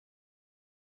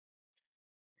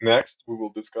Next, we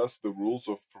will discuss the rules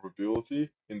of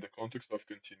probability in the context of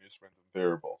continuous random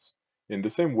variables, in the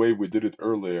same way we did it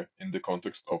earlier in the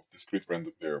context of discrete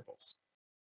random variables.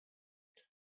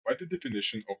 By the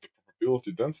definition of the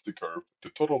probability density curve, the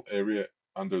total area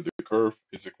under the curve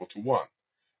is equal to 1,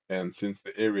 and since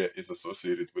the area is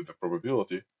associated with the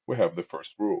probability, we have the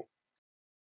first rule.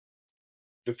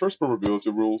 The first probability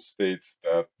rule states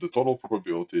that the total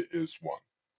probability is 1.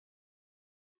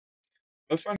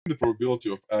 Let's find the probability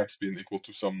of x being equal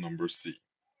to some number c.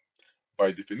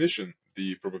 By definition,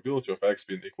 the probability of x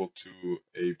being equal to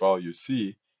a value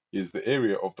c is the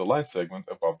area of the line segment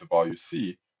above the value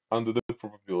c under the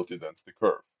probability density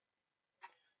curve.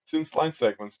 Since line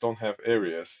segments don't have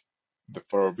areas, the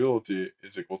probability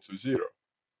is equal to 0.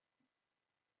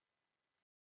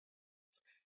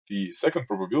 The second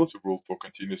probability rule for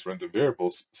continuous random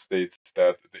variables states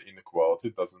that the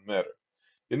inequality doesn't matter.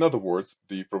 In other words,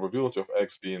 the probability of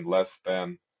x being less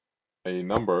than a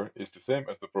number is the same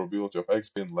as the probability of x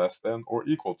being less than or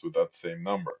equal to that same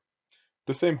number.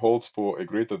 The same holds for a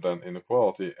greater than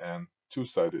inequality and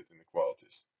two-sided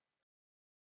inequalities.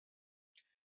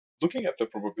 Looking at the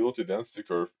probability density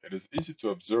curve, it is easy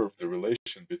to observe the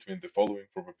relation between the following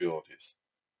probabilities.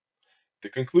 The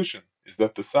conclusion is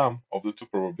that the sum of the two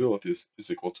probabilities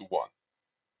is equal to 1.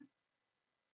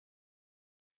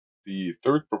 The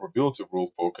third probability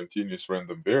rule for continuous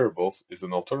random variables is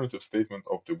an alternative statement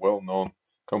of the well-known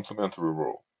complementary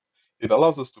rule. It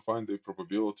allows us to find the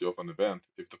probability of an event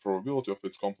if the probability of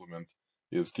its complement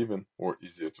is given or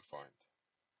easier to find.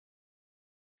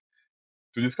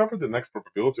 To discover the next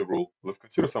probability rule, let's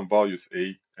consider some values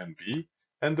a and b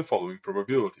and the following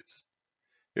probabilities.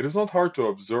 It is not hard to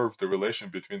observe the relation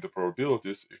between the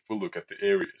probabilities if we look at the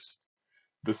areas.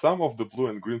 The sum of the blue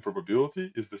and green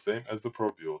probability is the same as the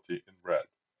probability in red,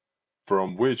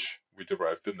 from which we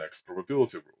derive the next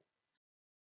probability rule.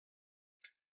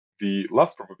 The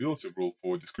last probability rule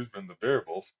for discrete random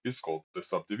variables is called the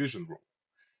subdivision rule.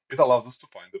 It allows us to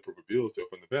find the probability of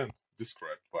an event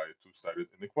described by a two-sided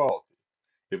inequality,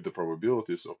 if the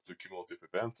probabilities of two cumulative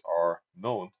events are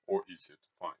known or easier to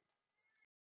find.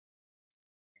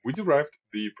 We derived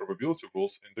the probability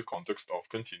rules in the context of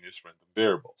continuous random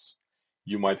variables.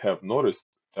 You might have noticed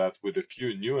that with a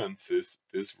few nuances,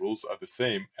 these rules are the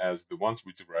same as the ones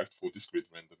we derived for discrete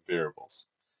random variables.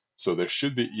 So they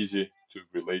should be easy to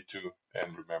relate to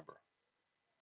and remember.